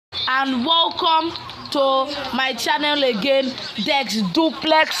and welcome to my channel again, Dex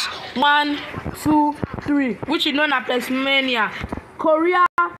Duplex 123, which is known as Plexmania Korea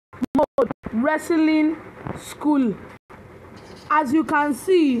Mode Wrestling School. As you can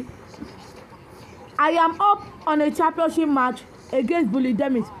see, I am up on a championship match against Bully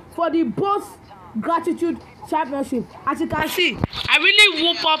Demis for the Boss Gratitude Championship. As you can see, I really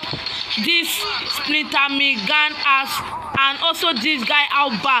whoop up this Splinter Megan ass and also this guy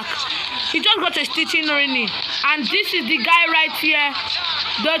out back. He just got a stitching ring, and this is the guy right here,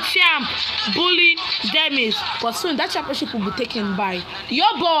 the champ, Bully Demis. But soon that championship will be taken by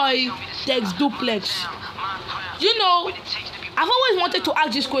your boy Dex Duplex. You know, I've always wanted to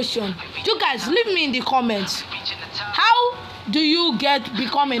ask this question. You guys, leave me in the comments. How do you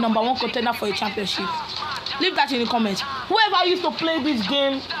become a #1 contender for a championship? Leave that in the comments. Whoever used to play this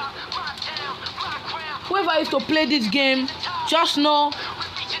game, just know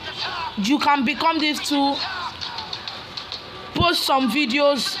you can become this too. Post some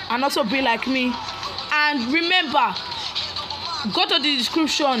videos and also be like me. And remember, go to the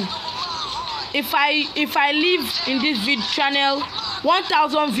description. If I leave in this video channel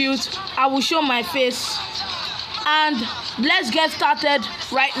 1,000 views, I will show my face. And let's get started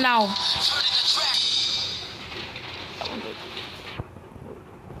right now.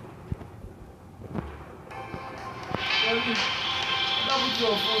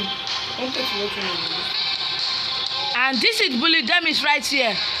 And this is Bully Demis right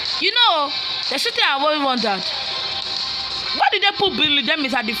here. You know, there's something I always wondered. Why did they put Bully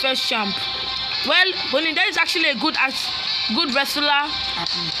Demis at the first champ? Well, Bully Demis is actually a good wrestler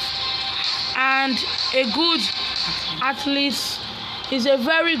and a good athlete. He's a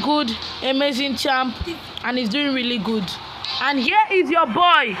very good, amazing champ, and he's doing really good. And here is your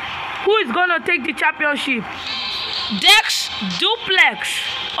boy, who is gonna take the championship, Dex Duplex.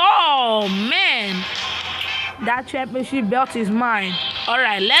 Oh man, that championship belt is mine. All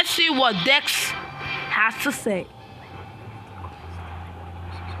right, let's see what Dex has to say.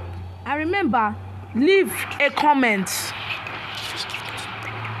 And remember, leave a comment.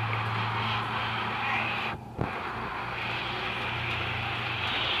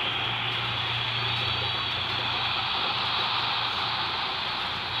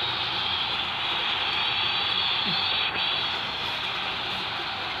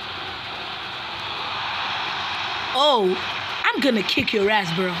 Oh, I'm gonna kick your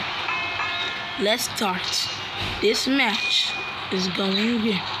ass, bro. Let's start. This match is going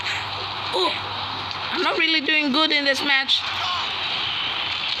here. Oh, I'm not really doing good in this match.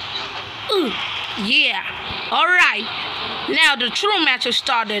 Ooh, yeah. All right. Now the true match has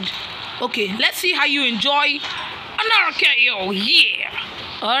started. Okay, let's see how you enjoy another KO. Yeah.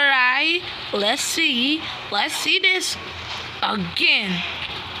 All right. Let's see. Let's see this again.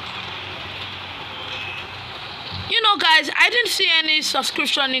 You know, guys, I didn't see any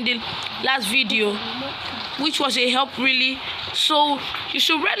subscription in the last video, which was a help really. So you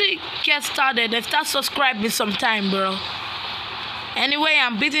should really get started and start subscribing sometime, bro. Anyway,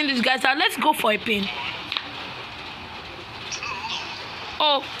 I'm beating these guys out. Let's go for a pin.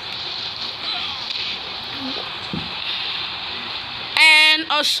 Oh. And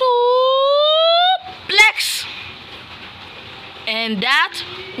a suplex. And that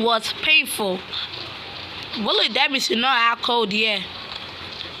was painful. Bully Demis is not our code yet.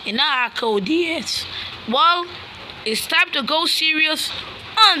 It's not our code yet. Well, it's time to go serious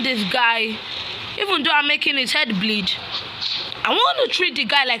on this guy. Even though I'm making his head bleed, I want to treat the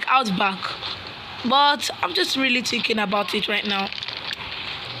guy like Outback, but I'm just really thinking about it right now.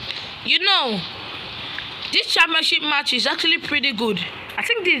 You know, this championship match is actually pretty good. I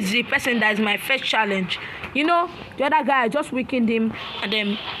think this is the person that is my first challenge. You know, the other guy, I just weakened him and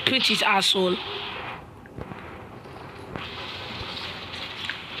then put his asshole.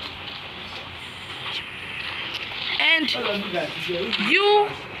 And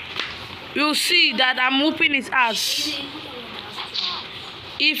you'll see that I'm whooping his ass.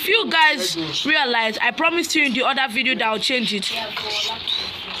 If you guys realize, I promised you in the other video that I'll change it.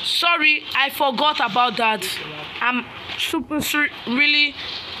 Sorry, I forgot about that. I'm really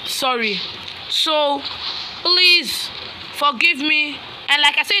sorry. So please forgive me. And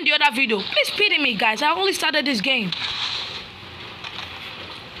like I said in the other video, please pity me, guys. I only started this game.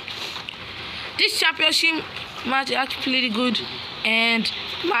 This championship match is actually pretty good, and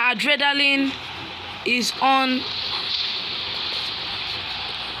my adrenaline is on,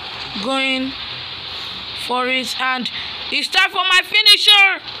 going for it, and it's time for my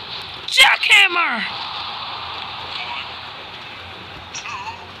finisher, Jackhammer.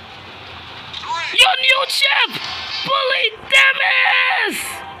 Your new champ, Bully Demis.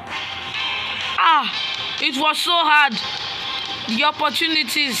 It was so hard. The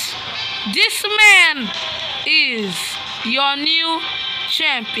opportunities. This man is your new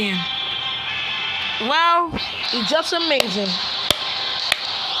champion. Well, it's just amazing.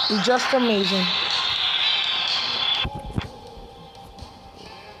 It's just amazing.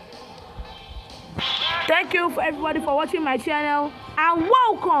 Thank you for everybody for watching my channel, and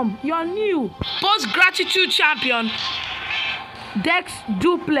welcome your new post-gratitude champion, Dex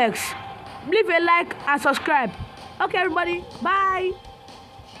Duplex. Leave a like and subscribe. Okay, everybody, bye.